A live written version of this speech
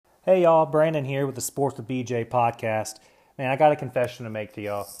Hey y'all, Brandon here with the Sports with BJ podcast. Man, I got a confession to make to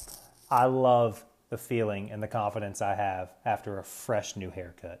y'all. I love the feeling and the confidence I have after a fresh new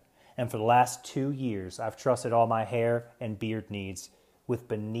haircut. And for the last 2 years, I've trusted all my hair and beard needs with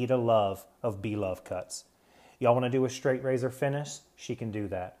Benita Love of B Love Cuts. Y'all want to do a straight razor finish? She can do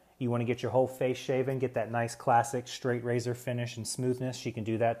that. You want to get your whole face shaven, get that nice classic straight razor finish and smoothness? She can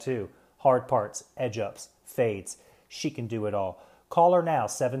do that too. Hard parts, edge ups, fades. She can do it all. Call her now,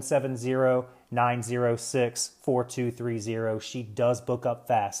 770-906-4230. She does book up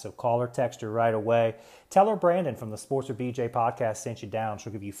fast, so call or text her right away. Tell her Brandon from the Sports with BJ podcast sent you down.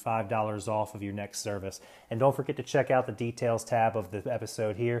 She'll give you $5 off of your next service. And don't forget to check out the details tab of the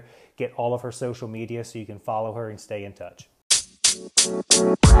episode here. Get all of her social media so you can follow her and stay in touch.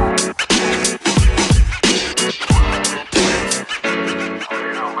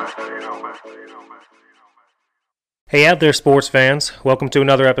 Hey out there, sports fans. Welcome to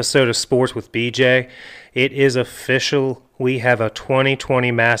another episode of Sports with BJ. It is official. We have a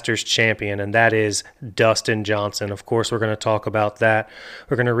 2020 Masters champion, and that is Dustin Johnson. Of course, we're going to talk about that.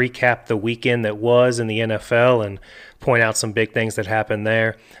 We're going to recap the weekend that was in the NFL and point out some big things that happened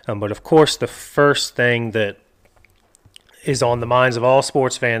there. But of course, the first thing that is on the minds of all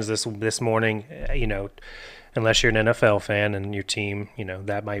sports fans this morning, unless you're an NFL fan and your team,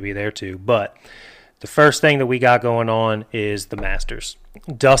 that might be there too. But the first thing that we got going on is the Masters.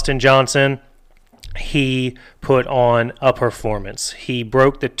 Dustin Johnson, he put on a performance. He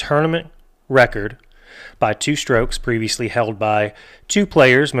broke the tournament record by 2 strokes, previously held by 2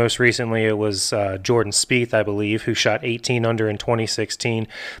 players. Most recently, it was Jordan Spieth, I believe, who shot 18 under in 2016.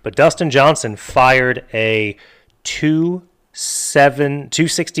 But Dustin Johnson fired a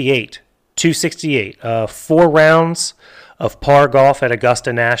 268, 4 rounds of par golf at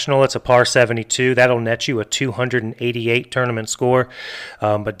Augusta National. It's a par 72. That'll net you a 288 tournament score.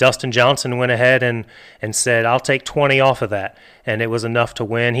 But Dustin Johnson went ahead and said, I'll take 20 off of that. And it was enough to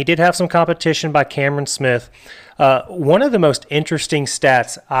win. He did have some competition by Cameron Smith. One of the most interesting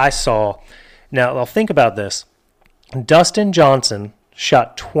stats I saw, now I'll think about this. Dustin Johnson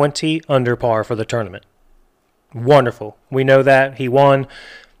shot 20 under par for the tournament. Wonderful. We know that. He won.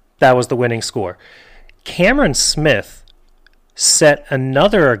 That was the winning score. Cameron Smith set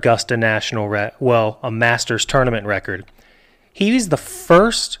another Augusta National, a Masters tournament record. He was the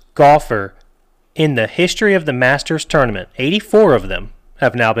first golfer in the history of the Masters tournament. 84 of them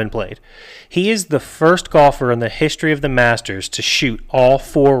have now been played. He is the first golfer in the history of the Masters to shoot all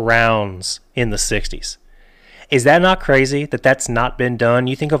 4 rounds in the 60s. Is that not crazy that that's not been done?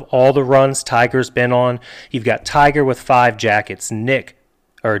 You think of all the runs Tiger's been on. You've got Tiger with 5 jackets,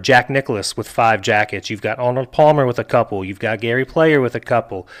 Jack Nicklaus with 5 jackets. You've got Arnold Palmer with a couple. You've got Gary Player with a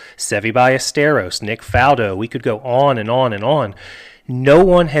couple. Seve Ballesteros, Nick Faldo. We could go on and on and on. No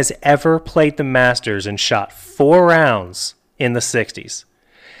one has ever played the Masters and shot 4 rounds in the 60s.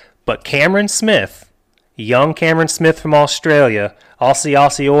 But Cameron Smith, young Cameron Smith from Australia,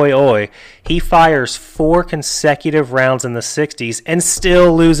 Aussie, oi, oi, he fires 4 consecutive rounds in the 60s and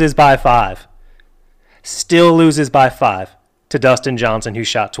still loses by 5. Still loses by 5. To Dustin Johnson, who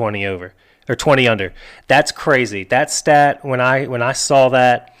shot 20 under. That's crazy. That stat, when I saw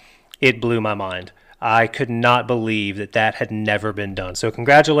that, it blew my mind. I could not believe that had never been done. So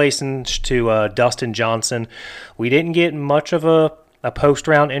congratulations to Dustin Johnson. We didn't get much of a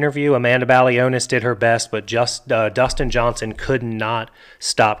post-round interview. Amanda Balionis did her best, but Dustin Johnson could not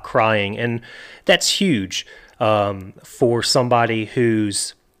stop crying. And that's huge for somebody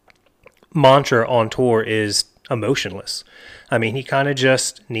whose mantra on tour is emotionless. I mean, he kind of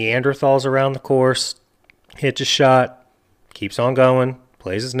just Neanderthals around the course, hits a shot, keeps on going,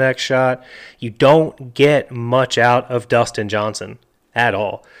 plays his next shot. You don't get much out of Dustin Johnson at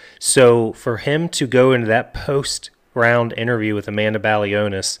all. So for him to go into that post-round interview with Amanda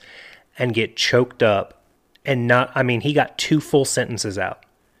Balionis and get choked up and he got 2 full sentences out.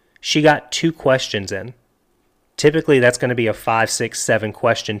 She got 2 questions in. Typically, that's going to be a 5, 6, 7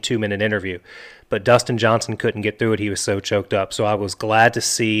 question, 2-minute interview. But Dustin Johnson couldn't get through it. He was so choked up. So I was glad to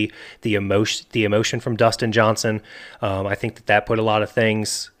see the emotion from Dustin Johnson. I think that put a lot of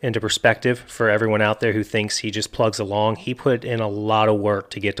things into perspective for everyone out there who thinks he just plugs along. He put in a lot of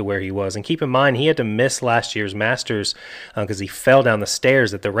work to get to where he was. And keep in mind, he had to miss last year's Masters because he fell down the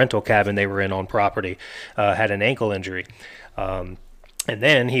stairs at the rental cabin they were in on property, had an ankle injury. And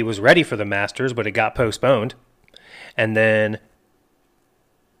then he was ready for the Masters, but it got postponed. And then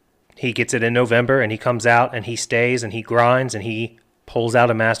he gets it in November, and he comes out, and he stays, and he grinds, and he pulls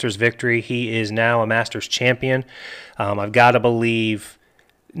out a Masters victory. He is now a Masters champion. I've got to believe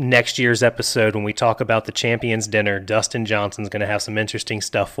next year's episode, when we talk about the Champions Dinner, Dustin Johnson's going to have some interesting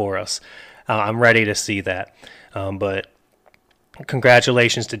stuff for us. I'm ready to see that. But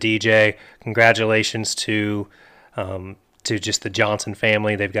congratulations to DJ. Congratulations to just the Johnson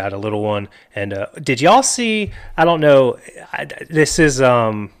family. They've got a little one. And did y'all see, I don't know, this is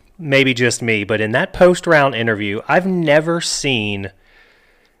maybe just me, but in that post-round interview, I've never seen,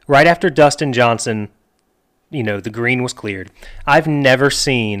 right after Dustin Johnson, the green was cleared, I've never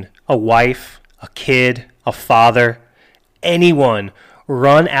seen a wife, a kid, a father, anyone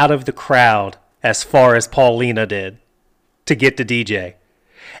run out of the crowd as far as Paulina did to get to DJ.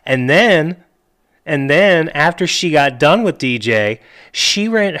 And then after she got done with DJ, she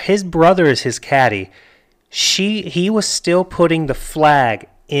ran, his brother is his caddy. He was still putting the flag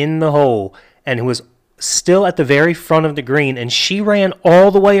in the hole and was still at the very front of the green, and she ran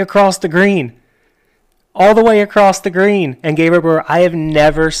all the way across the green. And gave her. I have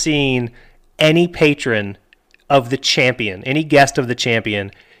never seen any patron of the champion, any guest of the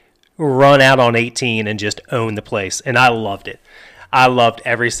champion, run out on 18 and just own the place. And I loved it. I loved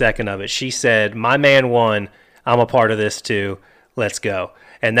every second of it. She said, "My man won. I'm a part of this too. Let's go."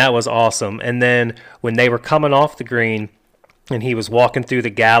 And that was awesome. And then when they were coming off the green and he was walking through the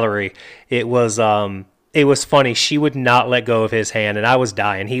gallery, it was funny. She would not let go of his hand, and I was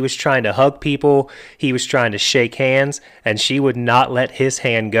dying. He was trying to hug people. He was trying to shake hands, and she would not let his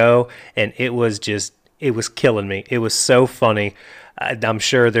hand go, and it was killing me. It was so funny. I'm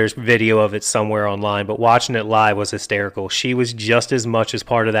sure there's video of it somewhere online, but watching it live was hysterical. She was just as much as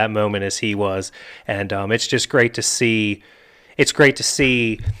part of that moment as he was, and it's just great to see. It's great to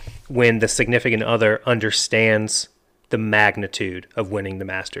see when the significant other understands the magnitude of winning the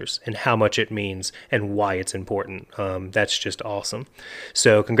Masters and how much it means and why it's important. That's just awesome.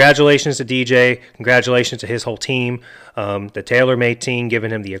 So congratulations to DJ. Congratulations to his whole team. The TaylorMade team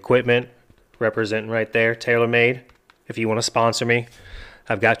giving him the equipment, representing right there. TaylorMade, if you want to sponsor me,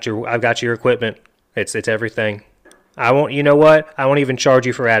 I've got your equipment. It's everything. I won't. You know what? I won't even charge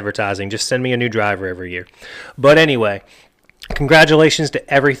you for advertising. Just send me a new driver every year. But anyway, congratulations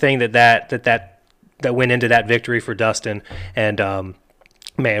to everything that went into that victory for Dustin, and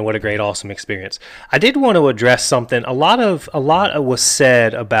man, what a great, awesome experience. I did want to address something. A lot was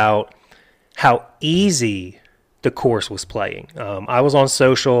said about how easy the course was playing. I was on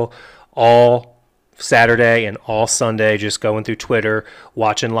social all Saturday and all Sunday, just going through Twitter,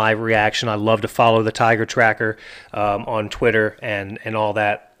 watching live reaction. I love to follow the Tiger Tracker on Twitter and all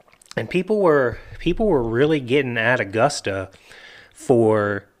that. And people were really getting at Augusta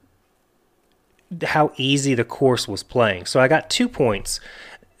for how easy the course was playing. So I got 2 points.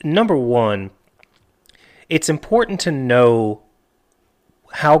 Number one, it's important to know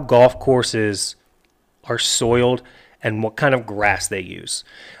how golf courses are soiled and what kind of grass they use.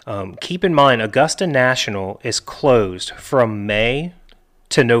 Keep in mind, Augusta National is closed from May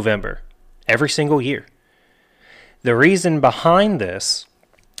to November every single year. The reason behind this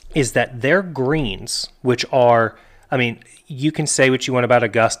is that their greens, which are, you can say what you want about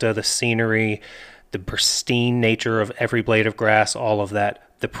Augusta, the scenery, the pristine nature of every blade of grass, all of that.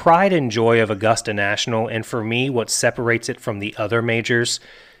 The pride and joy of Augusta National, and for me, what separates it from the other majors,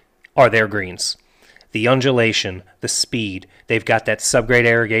 are their greens. The undulation, the speed. They've got that subgrade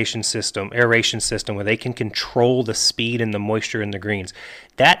aeration system where they can control the speed and the moisture in the greens.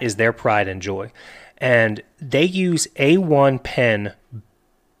 That is their pride and joy. And they use A1 pen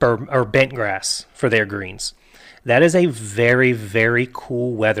or bent grass for their greens. That is a very, very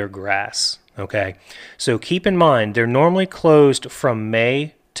cool weather grass, okay? So keep in mind, they're normally closed from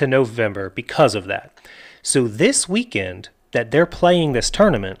May to November because of that. So this weekend that they're playing this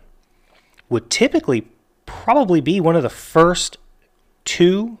tournament would typically probably be one of the first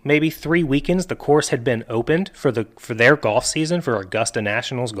 2, maybe 3 weekends the course had been opened for their golf season, for Augusta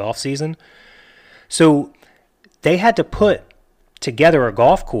National's golf season. So they had to put together a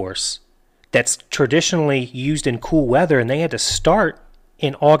golf course that's traditionally used in cool weather, and they had to start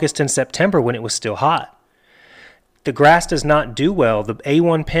in August and September when it was still hot. The grass does not do well. The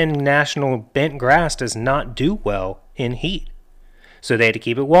A1 Pen National bent grass does not do well in heat. So they had to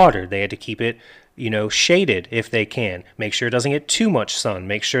keep it watered. They had to keep it, shaded if they can. Make sure it doesn't get too much sun.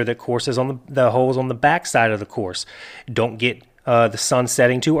 Make sure that courses on the holes on the back side of the course don't get the sun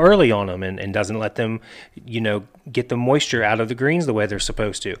setting too early on them and doesn't let them, get the moisture out of the greens the way they're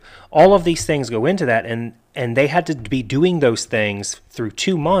supposed to. All of these things go into that, and they had to be doing those things through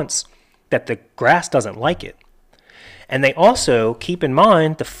 2 months that the grass doesn't like it. And they also, keep in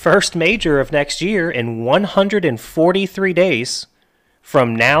mind, the first major of next year in 143 days,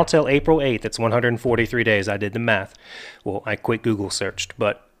 From now till April 8th, it's 143 days. I did the math. Well, I quick Google searched,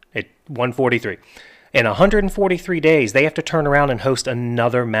 but 143. In 143 days, they have to turn around and host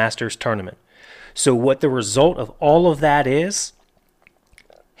another Masters tournament. So what the result of all of that is,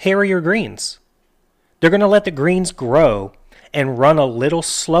 hairier greens. They're going to let the greens grow and run a little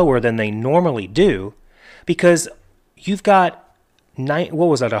slower than they normally do because you've got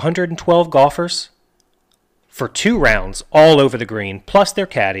 112 golfers for 2 rounds all over the green, plus their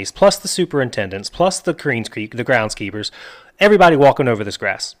caddies, plus the superintendents, plus the groundskeepers, everybody walking over this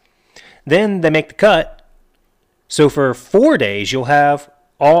grass. Then they make the cut. So for 4 days, you'll have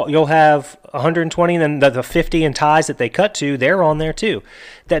 120, and then the 50 and ties that they cut to, they're on there too.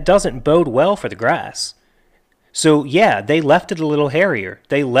 That doesn't bode well for the grass. So yeah, they left it a little hairier.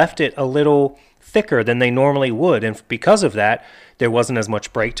 They left it a little thicker than they normally would, and because of that, there wasn't as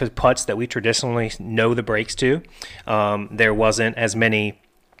much break to putts that we traditionally know the breaks to. There wasn't as many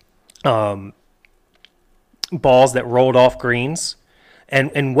balls that rolled off greens.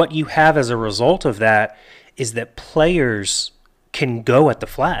 And what you have as a result of that is that players can go at the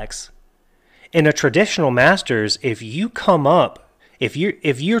flags. In a traditional Masters, if you're trying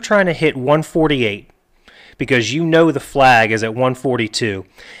to hit 148 because you know the flag is at 142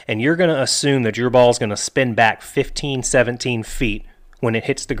 and you're going to assume that your ball is going to spin back 15, 17 feet when it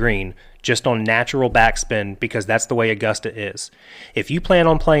hits the green just on natural backspin because that's the way Augusta is. If you plan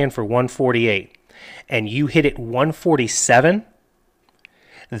on playing for 148 and you hit it 147,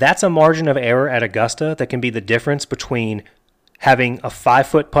 that's a margin of error at Augusta that can be the difference between having a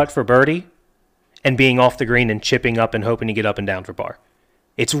 5-foot putt for birdie and being off the green and chipping up and hoping to get up and down for par.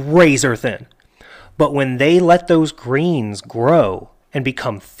 It's razor thin. But when they let those greens grow and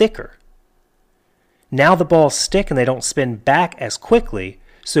become thicker, now the balls stick and they don't spin back as quickly,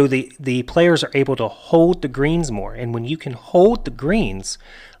 so the players are able to hold the greens more. And when you can hold the greens,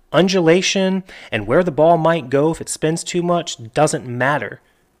 undulation and where the ball might go if it spins too much doesn't matter,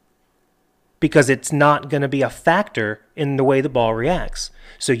 because it's not going to be a factor in the way the ball reacts.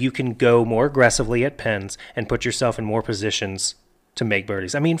 So you can go more aggressively at pins and put yourself in more positions to make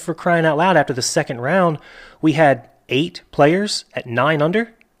birdies. I mean, for crying out loud, after the second round, we had 8 players at 9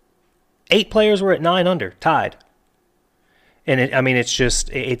 under. 8 players were at 9 under, tied. And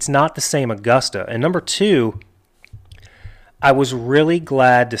it's not the same Augusta. And number 2, I was really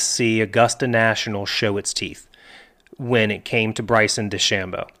glad to see Augusta National show its teeth when it came to Bryson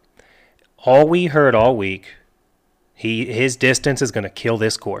DeChambeau. All we heard all week, his distance is going to kill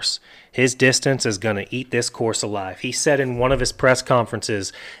this course. His distance is going to eat this course alive. He said in one of his press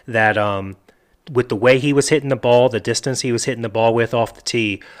conferences that with the way he was hitting the ball, the distance he was hitting the ball with off the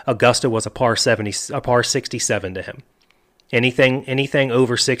tee, Augusta was a par 67 to him. Anything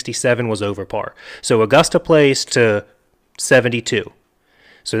over 67 was over par. So Augusta plays to 72.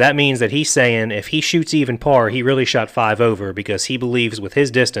 So that means that he's saying if he shoots even par, he really shot 5 over because he believes with his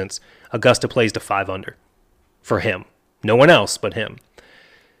distance, Augusta plays to 5 under for him. No one else but him.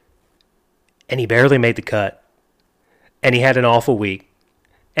 And he barely made the cut. And he had an awful week.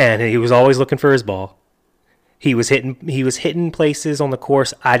 And he was always looking for his ball. He was hitting places on the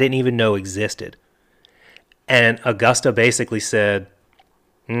course I didn't even know existed. And Augusta basically said,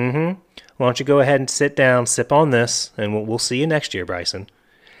 why don't you go ahead and sit down, sip on this, and we'll see you next year, Bryson.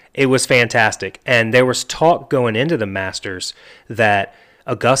 It was fantastic. And there was talk going into the Masters that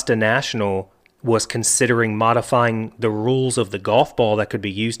Augusta National was considering modifying the rules of the golf ball that could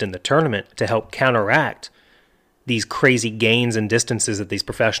be used in the tournament to help counteract these crazy gains and distances that these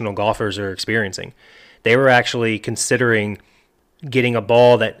professional golfers are experiencing. They were actually considering getting a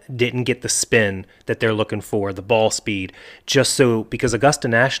ball that didn't get the spin that they're looking for, the ball speed, just so, because Augusta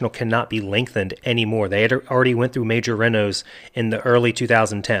National cannot be lengthened anymore. They had already went through major renos in the early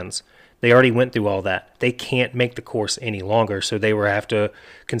 2010s. They already went through all that. They can't make the course any longer, so they will have to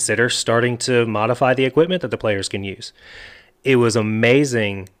consider starting to modify the equipment that the players can use. It was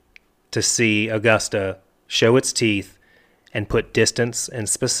amazing to see Augusta show its teeth and put distance, and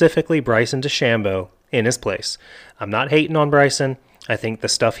specifically Bryson DeChambeau, in his place. I'm not hating on Bryson. I think the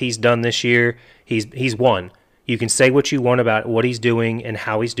stuff he's done this year, he's won. You can say what you want about what he's doing and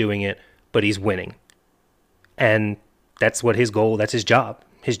how he's doing it, but he's winning. And that's what his goal, that's his job.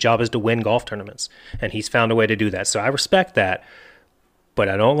 His job is to win golf tournaments, and he's found a way to do that. So I respect that, but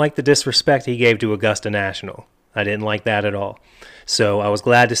I don't like the disrespect he gave to Augusta National. I didn't like that at all. So I was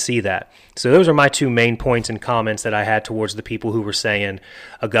glad to see that. So those are my 2 main points and comments that I had towards the people who were saying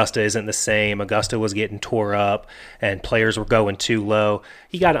Augusta isn't the same, Augusta was getting tore up, and players were going too low.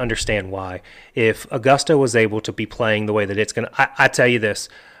 You got to understand why. If Augusta was able to be playing the way that it's going to, I tell you this,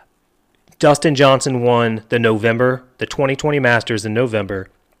 Dustin Johnson won the 2020 Masters in November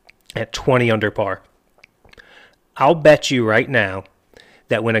at 20 under par. I'll bet you right now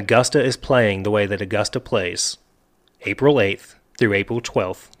that when Augusta is playing the way that Augusta plays, April 8th through April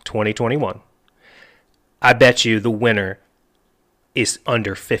 12th, 2021, I bet you the winner is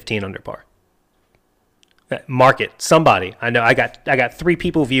under 15 under par. Mark it. Somebody. I know I got 3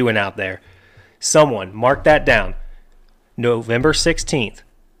 people viewing out there. Someone, mark that down. November 16th,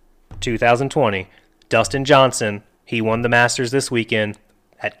 2020, Dustin Johnson, he won the Masters this weekend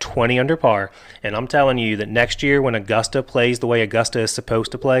at 20 under par. And I'm telling you that next year when Augusta plays the way Augusta is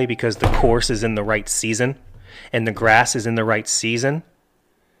supposed to play, because the course is in the right season and the grass is in the right season,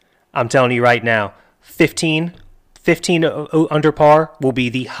 I'm telling you right now, 15 under par will be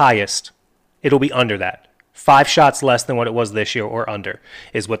the highest. It'll be under that. 5 shots less than what it was this year or under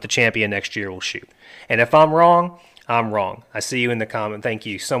is what the champion next year will shoot. And if I'm wrong, I'm wrong. I see you in the comment. Thank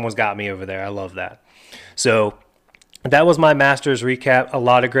you. Someone's got me over there. I love that. So that was my Masters recap. A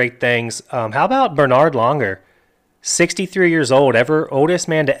lot of great things. How about Bernard Langer? 63 years old, oldest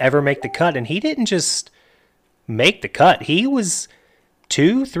man to ever make the cut. And he didn't just make the cut. He was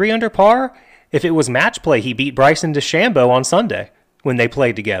 2-3 under par. If it was match play, he beat Bryson DeChambeau on Sunday when they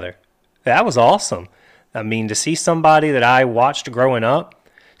played together. That was awesome. I mean, to see somebody that I watched growing up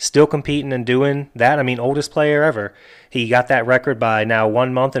still competing and doing that, I mean, oldest player ever. He got that record by now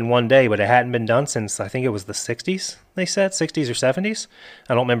 1 month and 1 day, but it hadn't been done since, I think it was the 60s, they said, 60s or 70s.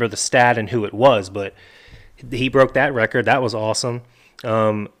 I don't remember the stat and who it was, but he broke that record. That was awesome.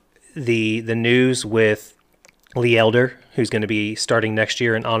 The news with Lee Elder, who's going to be starting next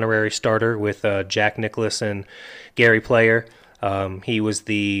year, an honorary starter with Jack Nicklaus and Gary Player. He's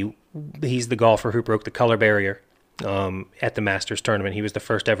the golfer who broke the color barrier at the Masters tournament. He was the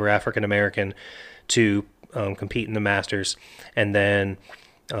first ever African-American to compete in the Masters. And then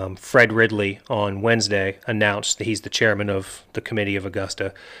Fred Ridley on Wednesday announced that he's the chairman of the committee of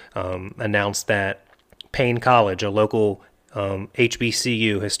Augusta, announced that Payne College, a local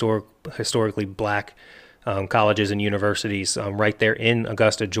HBCU, historically black colleges and universities right there in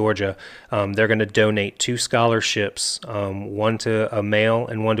Augusta, Georgia. They're going to donate 2 scholarships, one to a male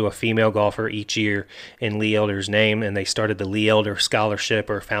and one to a female golfer each year in Lee Elder's name, and they started the Lee Elder Scholarship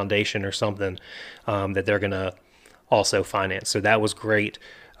or Foundation or something that they're going to also finance. So that was great.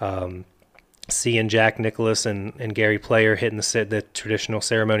 Seeing Jack Nicklaus and Gary Player hitting the traditional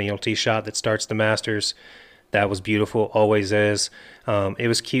ceremonial tee shot that starts the Masters. That was beautiful, always is. It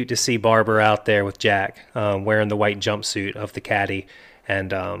was cute to see Barber out there with Jack wearing the white jumpsuit of the caddy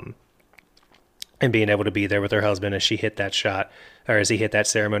and being able to be there with her husband as she hit that shot, or as he hit that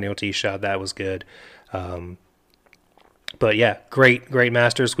ceremonial tee shot. That was good. But yeah, great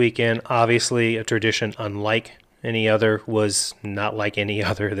Masters weekend. Obviously, a tradition unlike any other, was not like any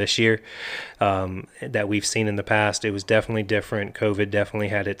other this year that we've seen in the past. It was definitely different. COVID definitely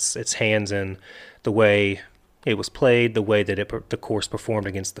had its hands in the way it was played, the way that the course performed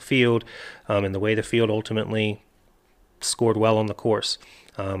against the field, and the way the field ultimately scored well on the course.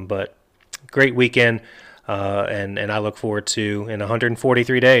 But great weekend, and I look forward to, in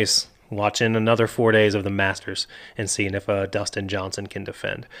 143 days, watching another 4 days of the Masters and seeing if Dustin Johnson can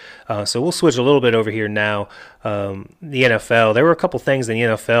defend. So we'll switch a little bit over here now. The NFL, there were a couple things in the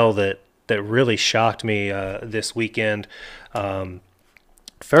NFL that really shocked me this weekend.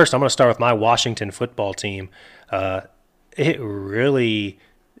 First, I'm going to start with my Washington football team. It really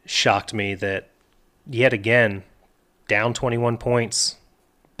shocked me that, yet again, down 21 points,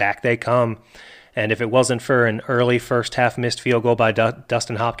 back they come. And if it wasn't for an early first half missed field goal by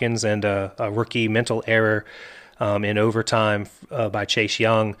Dustin Hopkins and a rookie mental error in overtime by Chase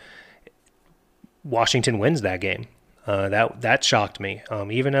Young, Washington wins that game. That shocked me.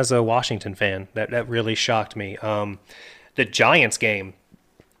 Even as a Washington fan, that really shocked me. The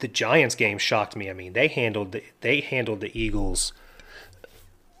Giants game shocked me. I mean, they handled the Eagles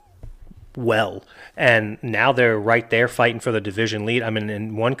well, and now they're right there fighting for the division lead. I mean,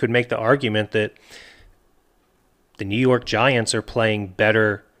 and one could make the argument that the New York Giants are playing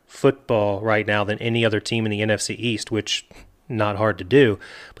better football right now than any other team in the NFC East, which not hard to do,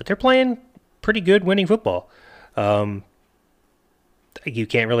 but they're playing pretty good winning football. You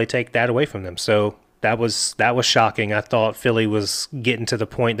can't really take that away from them. So that was shocking. I thought Philly was getting to the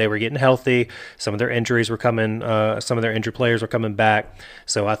point they were getting healthy. Some of their injuries were coming. Some of their injured players were coming back.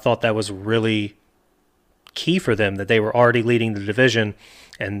 So I thought that was really key for them, that they were already leading the division,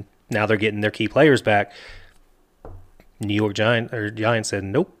 and now they're getting their key players back. New York Giants said,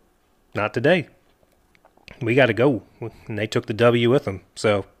 nope, not today. We got to go. And they took the W with them.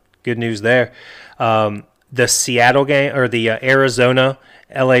 So good news there. The Seattle game or the Arizona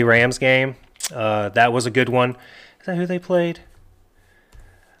LA Rams game, that was a good one. Is that who they played?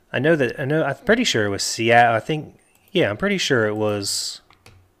 I'm pretty sure it was Seattle. I'm pretty sure it was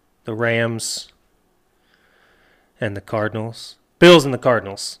the Rams and the Cardinals. Bills and the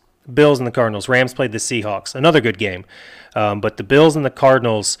Cardinals. Rams played the Seahawks. Another good game. But the Bills and the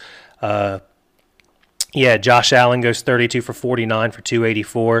Cardinals, Josh Allen goes 32 for 49 for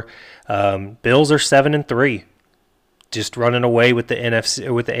 284. Bills are 7-3, just running away with the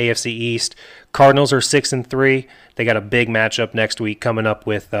AFC East. Cardinals are 6-3. They got a big matchup next week coming up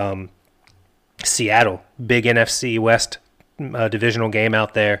with Seattle. Big NFC West divisional game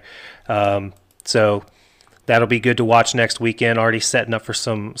out there. So that'll be good to watch next weekend. Already setting up for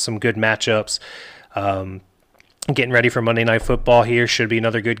some good matchups. Getting ready for Monday Night Football here. Should be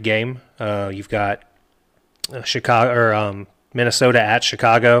another good game. You've got Minnesota at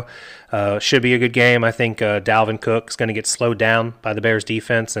Chicago. Should be a good game. I think Dalvin Cook is going to get slowed down by the Bears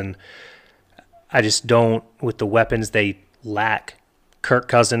defense, and I just don't, with the weapons they lack, Kirk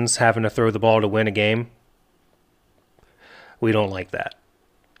Cousins having to throw the ball to win a game, we don't like that.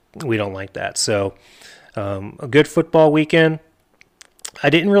 So a good football weekend. I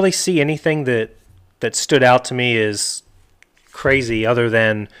didn't really see anything that stood out to me as crazy other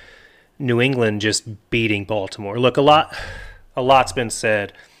than New England just beating Baltimore. Look, a lot's been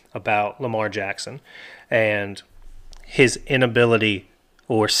said about Lamar Jackson and his inability,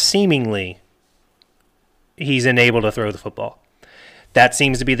 or seemingly he's unable to throw the football. That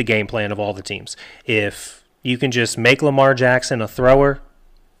seems to be the game plan of all the teams. If you can just make Lamar Jackson a thrower,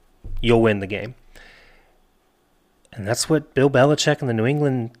 you'll win the game. And that's what Bill Belichick and the New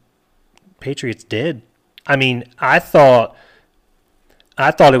England Patriots did. I mean, I thought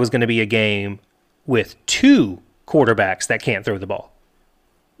it was going to be a game with two quarterbacks that can't throw the ball.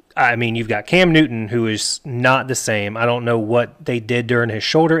 I mean, you've got Cam Newton, who is not the same. I don't know what they did during his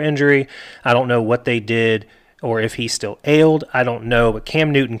shoulder injury. I don't know what they did, or if he's still ailed. I don't know, but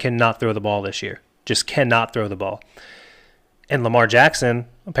Cam Newton cannot throw the ball this year. Just cannot throw the ball. And Lamar Jackson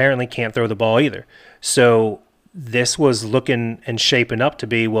apparently can't throw the ball either. So this was looking and shaping up to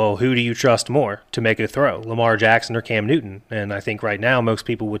be, well, who do you trust more to make a throw, Lamar Jackson or Cam Newton? And I think right now most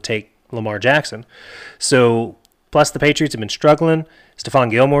people would take Lamar Jackson. So plus the Patriots have been struggling.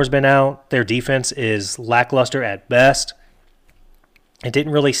 Stephon Gilmore's been out. Their defense is lackluster at best. It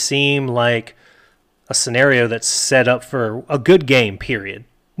didn't really seem like a scenario that's set up for a good game, period.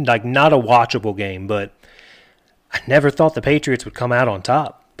 Like, not a watchable game, but I never thought the Patriots would come out on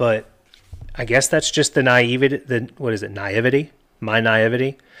top. But I guess that's just the naivety? My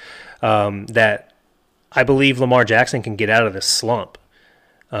naivety, that I believe Lamar Jackson can get out of this slump.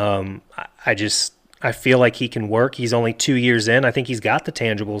 I feel like he can work. He's only 2 years in. I think he's got the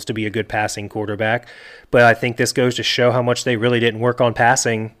tangibles to be a good passing quarterback. But I think this goes to show how much they really didn't work on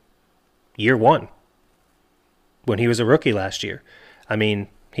passing year one when he was a rookie last year. I mean,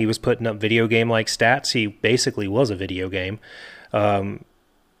 he was putting up video game-like stats. He basically was a video game.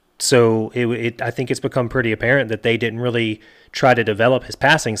 So I think it's become pretty apparent that they didn't really try to develop his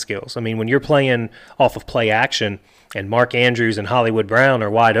passing skills. I mean, when you're playing off of play action and Mark Andrews and Hollywood Brown are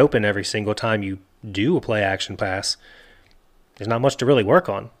wide open every single time you do a play action pass, there's not much to really work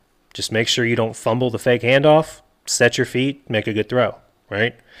on. Just make sure you don't fumble the fake handoff, set your feet, make a good throw,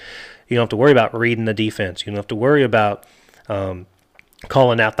 right? You don't have to worry about reading the defense. You don't have to worry about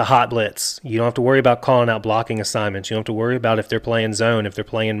calling out the hot blitz. You don't have to worry about calling out blocking assignments. You don't have to worry about if they're playing zone, if they're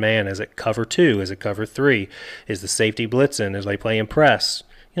playing man. Is it cover 2? Is it cover 3? Is the safety blitzing? Is they playing press?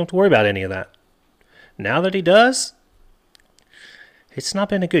 You don't have to worry about any of that. Now that he does, it's not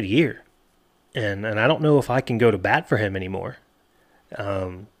been a good year. And I don't know if I can go to bat for him anymore. I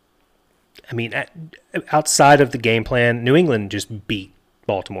mean, outside of the game plan, New England just beat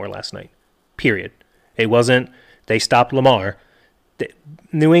Baltimore last night, period. It wasn't they stopped Lamar.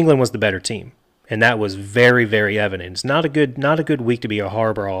 New England was the better team, and that was very, very evident. It's not a good week to be a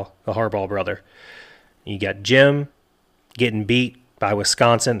Harbaugh brother. You got Jim getting beat by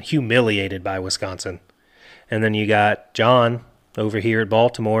Wisconsin, humiliated by Wisconsin, and then you got John over here at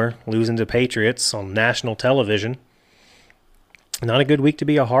Baltimore losing to Patriots on national television. Not a good week to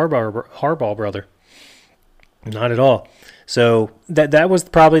be a Harbaugh brother. Not at all. So that was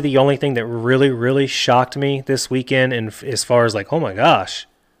probably the only thing that really, really shocked me this weekend, and as far as like, oh my gosh,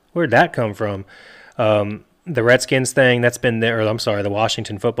 where'd that come from? The Redskins thing, the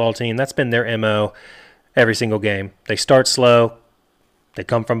Washington football team, that's been their MO every single game. They start slow, they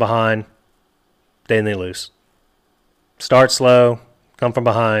come from behind, then they lose. Start slow, come from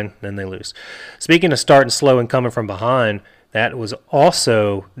behind, then they lose. Speaking of starting slow and coming from behind, that was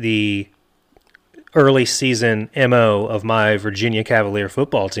also the early season MO of my Virginia Cavalier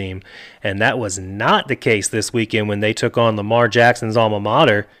football team. And that was not the case this weekend when they took on Lamar Jackson's alma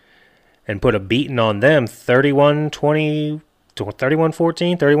mater and put a beating on them 31-20,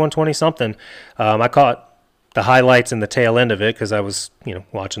 31-14, 31-20 something. I caught the highlights and the tail end of it because I was,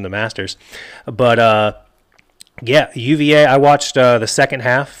 watching the Masters. But yeah, UVA, I watched the second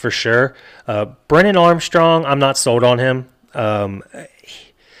half for sure. Brennan Armstrong, I'm not sold on him.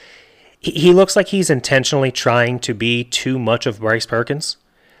 He looks like he's intentionally trying to be too much of Bryce Perkins.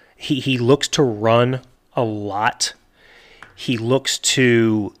 He looks to run a lot. He looks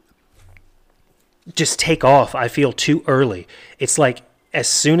to just take off, I feel, too early. It's like as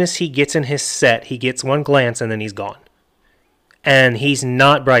soon as he gets in his set, he gets one glance and then he's gone. And he's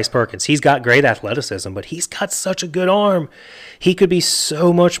not Bryce Perkins. He's got great athleticism, but he's got such a good arm. He could be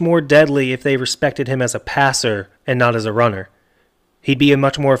so much more deadly if they respected him as a passer and not as a runner. He'd be a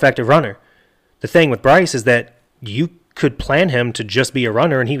much more effective runner. The thing with Bryce is that you could plan him to just be a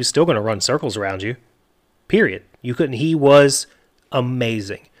runner and he was still going to run circles around you. Period. You couldn't. He was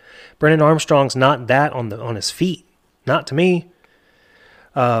amazing. Brennan Armstrong's not that on his feet. Not to me.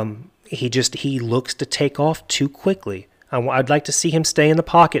 He looks to take off too quickly. I'd like to see him stay in the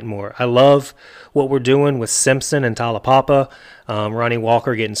pocket more. I love what we're doing with Simpson and Talapapa. Ronnie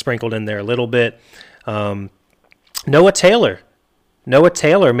Walker getting sprinkled in there a little bit. Noah Taylor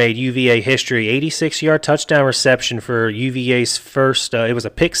made UVA history. 86-yard touchdown reception for UVA's first. It was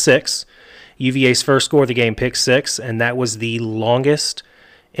a pick six. UVA's first score of the game, pick six, and that was the longest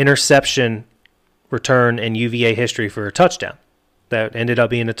interception return in UVA history for a touchdown. That ended up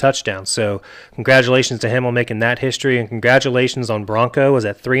being a touchdown. So congratulations to him on making that history, and congratulations on Bronco. Is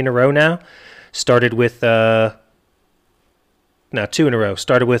that 3 in a row now? Started with 2 in a row.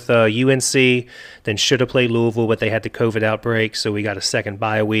 Started with UNC, then should have played Louisville, but they had the COVID outbreak, so we got a second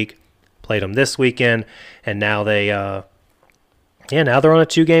bye week. Played them this weekend, and now now they're on a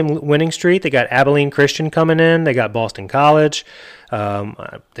 2-game winning streak. They got Abilene Christian coming in. They got Boston College. They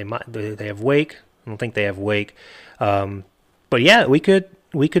have Wake. I don't think they have Wake. But yeah, we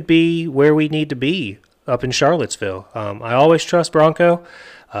could be where we need to be up in Charlottesville. I always trust Bronco.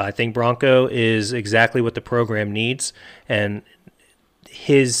 I think Bronco is exactly what the program needs, and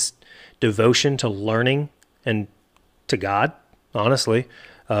his devotion to learning and to God, honestly,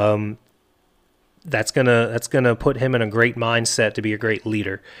 that's gonna put him in a great mindset to be a great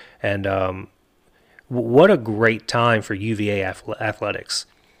leader. And what a great time for UVA athletics.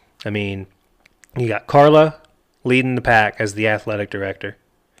 I mean, you got Carla leading the pack as the athletic director.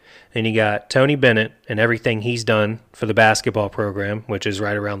 And you got Tony Bennett and everything he's done for the basketball program, which is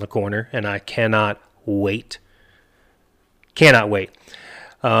right around the corner, and I cannot wait.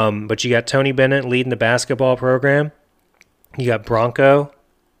 But you got Tony Bennett leading the basketball program. You got Bronco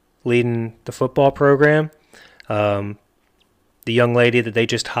leading the football program. The young lady that they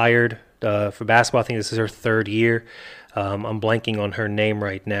just hired for basketball, I think this is her 3rd year. I'm blanking on her name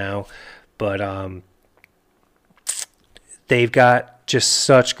right now, but they've got just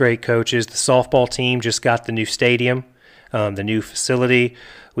such great coaches. The softball team just got the new stadium, the new facility.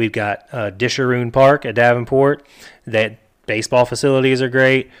 We've got Disharoon Park at Davenport. That baseball facilities are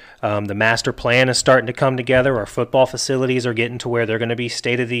great. The master plan is starting to come together. Our football facilities are getting to where they're going to be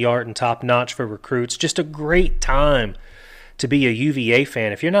state-of-the-art and top-notch for recruits. Just a great time to be a UVA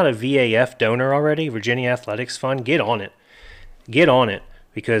fan. If you're not a VAF donor already, Virginia Athletics Fund, get on it. Get on it,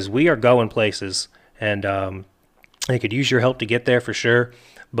 because we are going places, and they could use your help to get there for sure.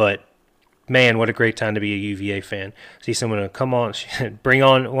 But man, what a great time to be a UVA fan. See someone come on, bring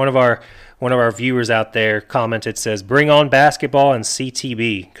on one of our viewers out there commented, says, bring on basketball and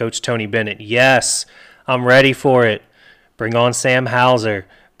CTB, Coach Tony Bennett. Yes, I'm ready for it. Bring on Sam Hauser.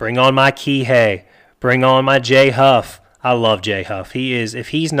 Bring on my Kihei. Bring on my Jay Huff. I love Jay Huff. He is, if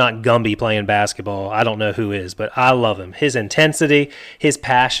he's not Gumby playing basketball, I don't know who is, but I love him. His intensity, his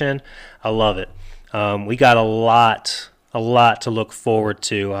passion, I love it. We got a lot to look forward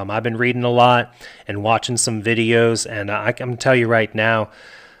to. I've been reading a lot and watching some videos, and I'm going to tell you right now,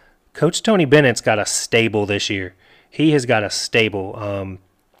 Coach Tony Bennett's got a stable this year. He has got a stable.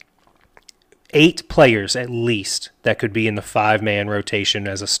 8 players at least that could be in the 5-man rotation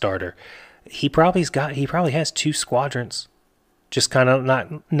as a starter. He probably has 2 squadrons, just kind of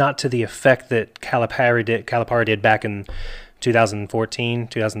not to the effect that Calipari did back in 2014,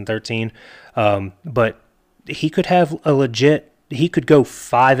 2013. But he could have he could go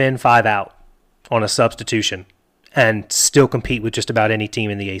 5 in, 5 out on a substitution and still compete with just about any team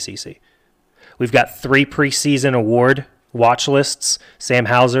in the ACC. We've got 3 preseason award watch lists. Sam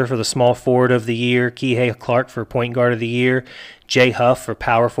Hauser for the small forward of the year, Kihei Clark for point guard of the year, Jay Huff for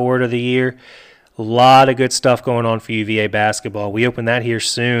power forward of the year. A lot of good stuff going on for UVA basketball. We open that here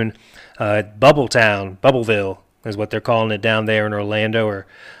soon. Bubbleville is what they're calling it down there in Orlando, or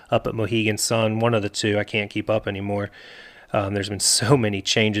up at Mohegan Sun, one of the two. I can't keep up anymore. There's been so many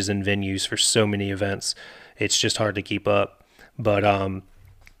changes in venues for so many events. It's just hard to keep up. But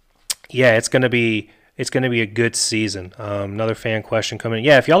yeah, it's gonna be a good season. Another fan question coming in.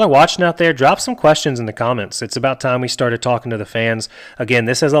 Yeah, if y'all are watching out there, drop some questions in the comments. It's about time we started talking to the fans. Again,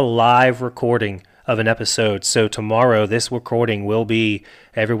 this is a live recording of an episode. So tomorrow, this recording will be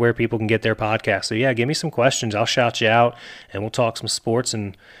everywhere people can get their podcast. So yeah, give me some questions. I'll shout you out, and we'll talk some sports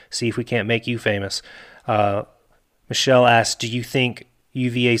and see if we can't make you famous. Michelle asks, do you think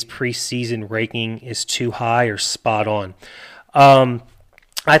UVA's preseason ranking is too high or spot on?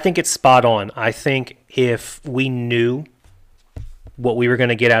 I think it's spot on. I think if we knew what we were going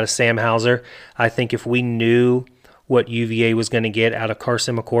to get out of Sam Hauser, I think if we knew what UVA was going to get out of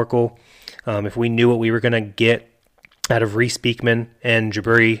Carson McCorkle, if we knew what we were going to get out of Reese Beekman and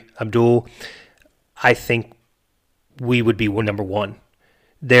Jabari Abdul, I think we would be number one.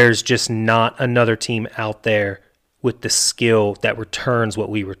 There's just not another team out there with the skill that returns what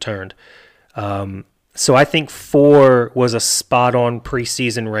we returned. So I think 4 was a spot-on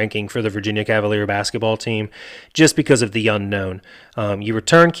preseason ranking for the Virginia Cavalier basketball team just because of the unknown. You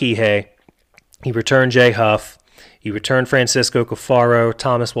return Kihei, you return Jay Huff, you return Francisco Cafaro,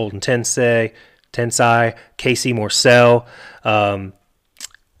 Thomas Walton Tensai, Casey Morsell,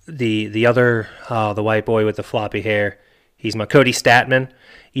 the other, the white boy with the floppy hair, he's my Cody Statman.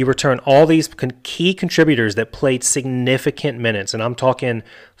 You return all these key contributors that played significant minutes, and I'm talking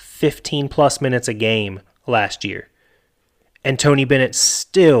 15-plus minutes a game last year. And Tony Bennett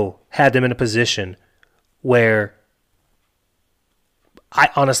still had them in a position where I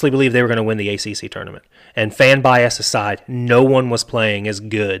honestly believe they were going to win the ACC tournament. And fan bias aside, no one was playing as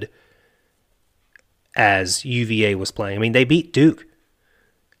good as UVA was playing. I mean, they beat Duke.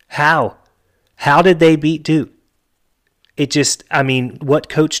 How? How did they beat Duke? It just, I mean, what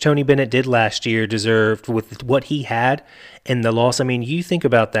Coach Tony Bennett did last year deserved with what he had and the loss. I mean, you think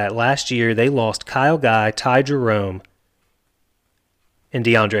about that. Last year, they lost Kyle Guy, Ty Jerome, and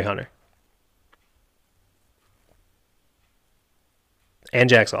DeAndre Hunter. And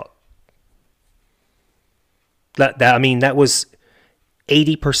Jack Salt. That was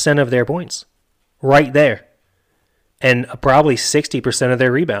 80% of their points right there. And probably 60% of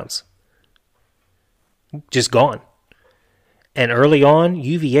their rebounds. Just gone. And early on,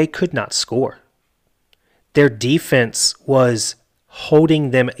 UVA could not score. Their defense was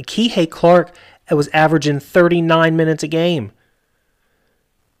holding them. Kihei Clark was averaging 39 minutes a game.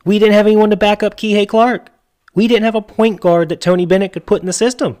 We didn't have anyone to back up Kihei Clark. We didn't have a point guard that Tony Bennett could put in the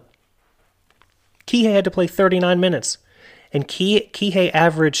system. Kihei had to play 39 minutes. And Kihei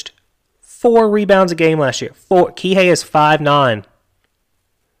averaged 4 rebounds a game last year. Kihei is 5'9",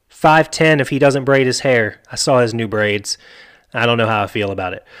 5'10" if he doesn't braid his hair. I saw his new braids. I don't know how I feel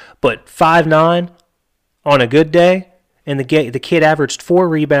about it. But 5'9" on a good day, and the kid averaged 4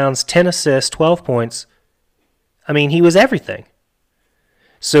 rebounds, 10 assists, 12 points. I mean, he was everything.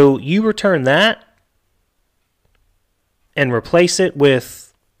 So you return that and replace it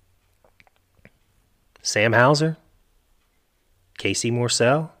with Sam Hauser, Casey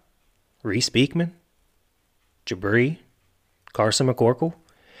Morsell, Reese Beekman, Jabari, Carson McCorkle.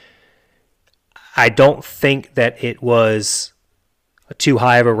 I don't think that it was too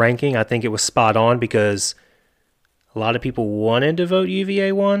high of a ranking. I think it was spot on because a lot of people wanted to vote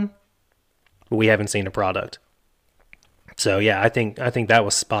UVA 1, but we haven't seen a product. So yeah, I think that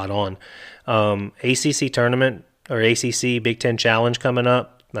was spot on. ACC tournament or ACC Big Ten Challenge coming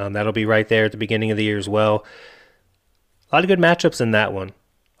up. That'll be right there at the beginning of the year as well. A lot of good matchups in that one.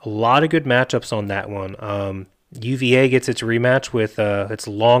 A lot of good matchups on that one. UVA gets its rematch with its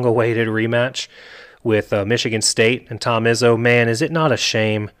long-awaited rematch with Michigan State and Tom Izzo. Man, is it not a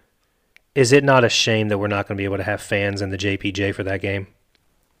shame? Is it not a shame that we're not going to be able to have fans in the JPJ for that game?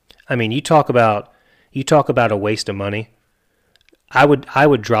 I mean, you talk about a waste of money. I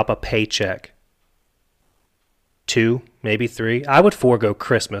would drop a paycheck, 2, maybe 3. I would forego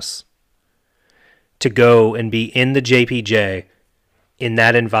Christmas to go and be in the JPJ in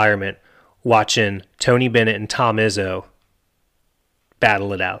that environment watching Tony Bennett and Tom Izzo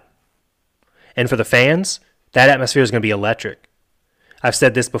battle it out. And for the fans, that atmosphere is going to be electric. I've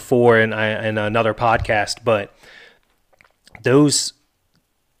said this before in another podcast, but those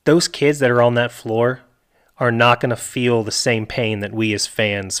kids that are on that floor are not going to feel the same pain that we as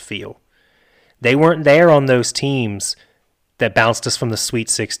fans feel. They weren't there on those teams that bounced us from the Sweet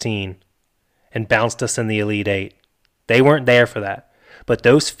 16 and bounced us in the Elite 8. They weren't there for that. But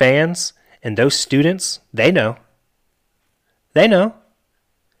those fans And those students, they know. They know.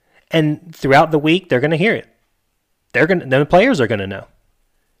 And throughout the week, they're going to hear it. The players are going to know.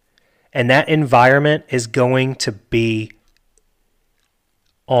 And that environment is going to be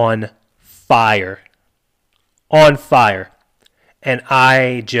on fire. On fire. And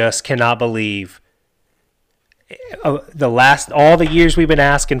I just cannot believe all the years we've been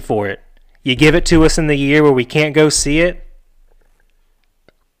asking for it. You give it to us in the year where we can't go see it?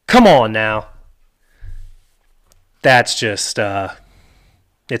 Come on now. That's just,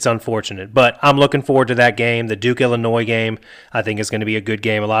 it's unfortunate. But I'm looking forward to that game. The Duke-Illinois game, I think, is going to be a good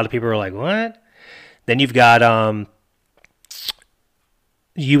game. A lot of people are like, what? Then you've got UNC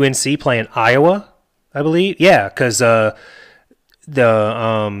playing Iowa, I believe. Yeah, because the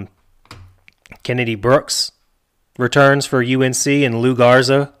Kennedy Brooks returns for UNC and Luke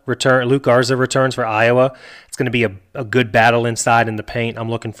Garza returns for Iowa. It's going to be a good battle inside in the paint. I'm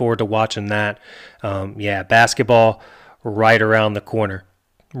looking forward to watching that. Basketball right around the corner.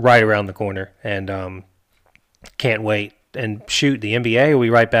 And can't wait. And shoot, the NBA will be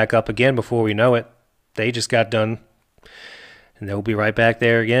right back up again before we know it. They just got done, and they'll be right back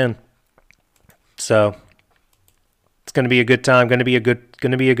there again. So it's going to be a good time. Going to be a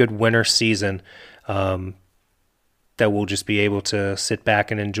good winter season. That we'll just be able to sit back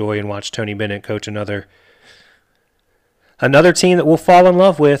and enjoy and watch Tony Bennett coach another team that we'll fall in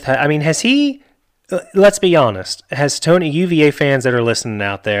love with. I mean, has he? Let's be honest. Has Tony, UVA fans that are listening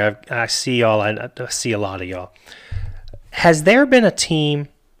out there, I see y'all. I see a lot of y'all. Has there been a team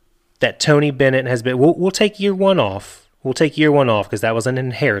that Tony Bennett has been? We'll take year one off. We'll take year one off because that was an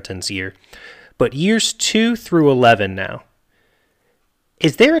inheritance year. But years 2 through 11 now.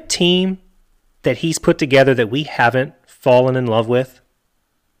 Is there a team that he's put together that we haven't fallen in love with?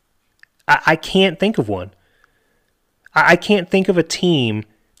 I can't think of one. I can't think of a team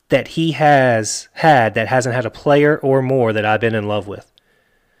that he has had that hasn't had a player or more that I've been in love with.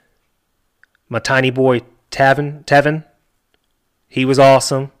 My tiny boy Tevin, he was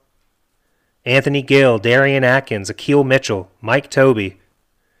awesome. Anthony Gill, Darian Atkins, Akil Mitchell, Mike Tobey,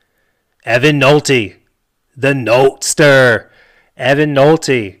 Evan Nolte, the Notester, Evan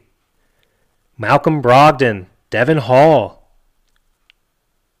Nolte, Malcolm Brogdon, Devin Hall.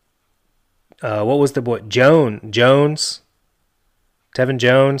 What was the boy? Jones, Tevin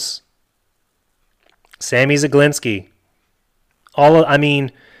Jones, Sammy Zaglinski.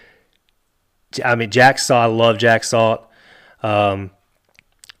 Jack Salt. I love Jack Salt. I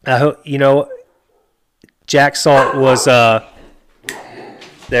hope Jack Salt was. There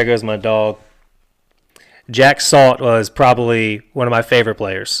goes my dog. Jack Salt was probably one of my favorite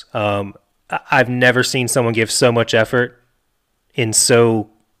players. I've never seen someone give so much effort in so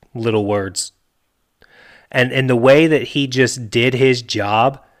little words. And the way that he just did his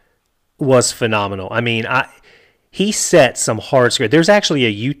job was phenomenal. I mean, he set some hard screens. There's actually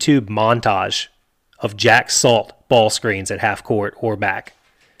a YouTube montage of Jack Salt ball screens at half court or back.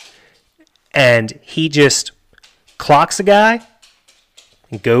 And he just clocks a guy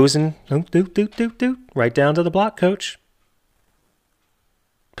and goes and right down to the block, coach.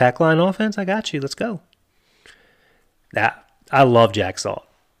 Pack line offense, I got you. Let's go. I love Jack Salt.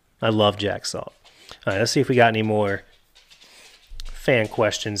 All right, let's see if we got any more fan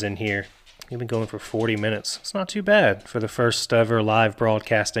questions in here. We've been going for 40 minutes. It's not too bad for the first ever live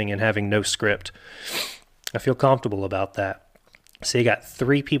broadcasting and having no script. I feel comfortable about that. So you got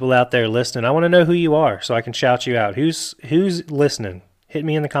 3 people out there listening. I want to know who you are so I can shout you out. Who's listening? Hit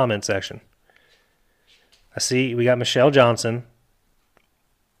me in the comment section. I see we got Michelle Johnson.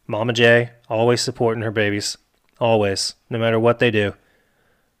 Mama J, always supporting her babies. Always. No matter what they do.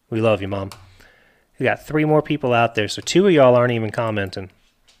 We love you, Mom. We got 3 more people out there, so 2 of y'all aren't even commenting.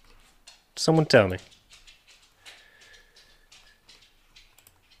 Someone tell me.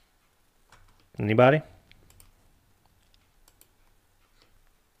 Anybody?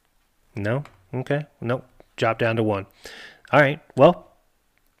 No? Okay. Nope. Drop down to 1. All right. Well,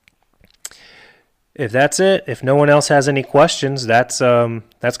 if that's it, if no one else has any questions, that's going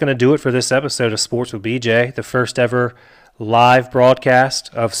to do it for this episode of Sports with BJ, the first ever live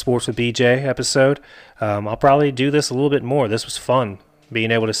broadcast of Sports with BJ episode. I'll probably do this a little bit more. This was fun,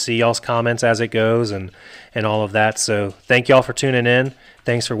 being able to see y'all's comments as it goes and all of that. So thank y'all for tuning in.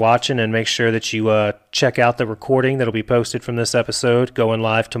 Thanks for watching, and make sure that you check out the recording that'll be posted from this episode going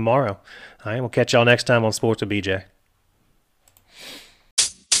live tomorrow. All right, we'll catch y'all next time on Sports with BJ.